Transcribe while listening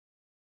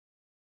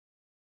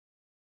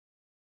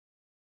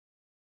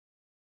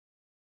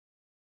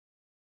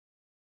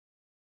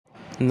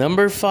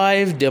Number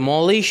 5.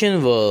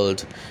 Demolition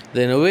World.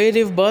 The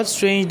innovative but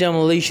strange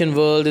Demolition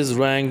World is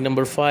ranked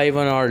number 5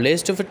 on our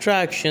list of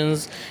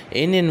attractions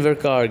in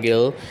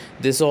Invercargill.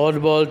 This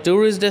oddball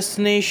tourist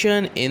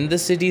destination in the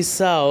city's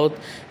south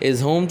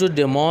is home to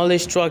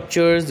demolished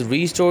structures,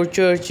 restored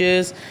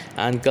churches,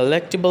 and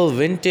collectible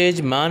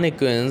vintage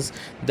mannequins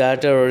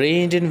that are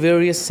arranged in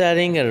various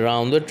settings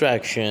around the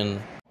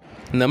attraction.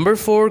 Number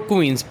 4.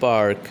 Queen's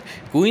Park.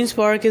 Queen's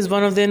Park is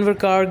one of the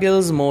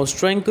Invercargill's most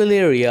tranquil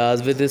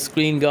areas with its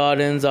green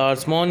gardens,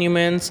 arts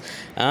monuments,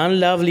 and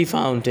lovely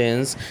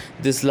fountains.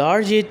 This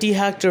large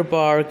 80-hectare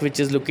park, which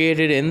is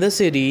located in the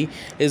city,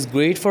 is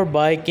great for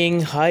biking,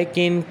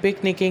 hiking,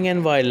 picnicking,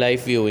 and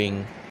wildlife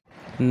viewing.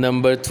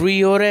 Number 3.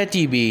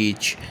 Oreti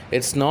Beach.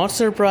 It's not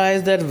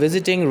surprised that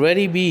visiting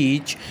Reddy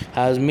Beach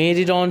has made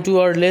it onto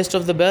our list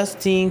of the best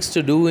things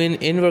to do in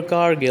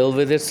Invercargill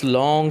with its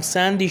long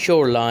sandy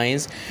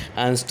shorelines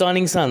and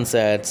stunning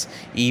sunsets.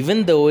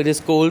 Even though it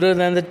is colder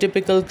than the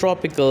typical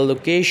tropical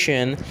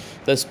location,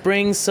 the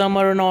spring,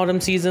 summer and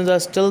autumn seasons are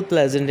still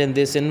pleasant in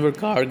this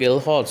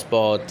Invercargill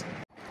hotspot.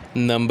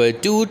 Number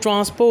 2.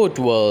 Transport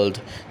World.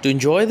 To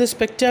enjoy the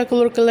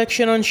spectacular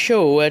collection on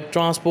show at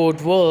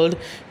Transport World,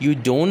 you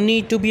don't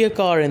need to be a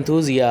car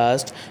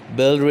enthusiast.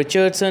 Bill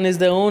Richardson is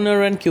the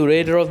owner and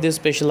curator of this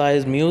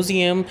specialized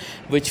museum,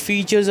 which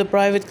features a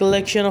private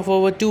collection of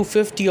over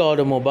 250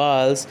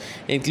 automobiles,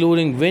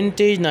 including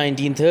vintage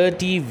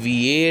 1930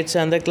 V8s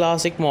and the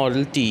classic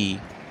Model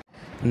T.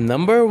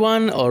 Number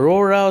 1.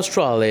 Aurora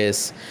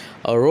Australis.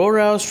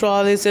 Aurora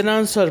Australis is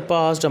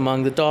unsurpassed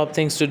among the top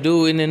things to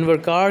do in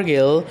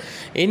Invercargill.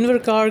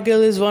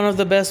 Invercargill is one of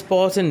the best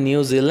spots in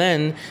New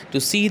Zealand to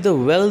see the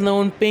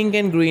well-known pink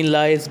and green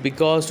lights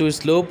because to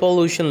its low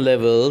pollution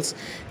levels,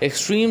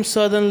 extreme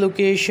southern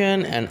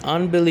location and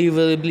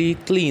unbelievably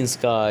clean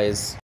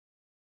skies.